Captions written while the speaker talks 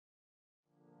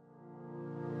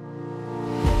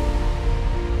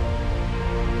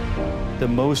The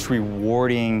most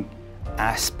rewarding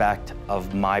aspect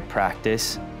of my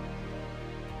practice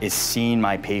is seeing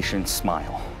my patients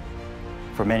smile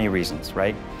for many reasons,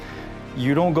 right?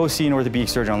 You don't go see an orthopedic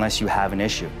surgeon unless you have an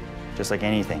issue, just like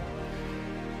anything.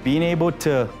 Being able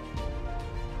to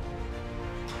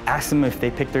ask them if they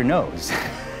pick their nose,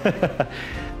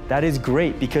 that is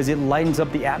great because it lightens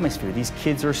up the atmosphere. These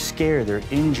kids are scared, they're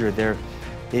injured,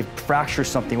 they've fractured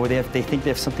something, or they think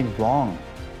they have something wrong.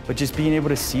 But just being able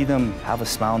to see them have a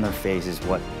smile on their face is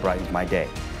what brightens my day.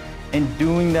 And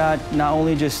doing that, not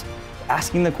only just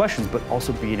asking the questions, but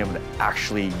also being able to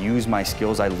actually use my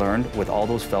skills I learned with all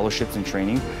those fellowships and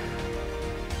training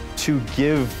to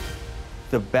give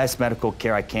the best medical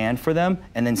care I can for them,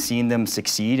 and then seeing them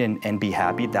succeed and be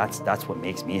happy, that's what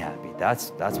makes me happy.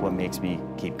 That's what makes me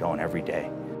keep going every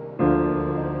day.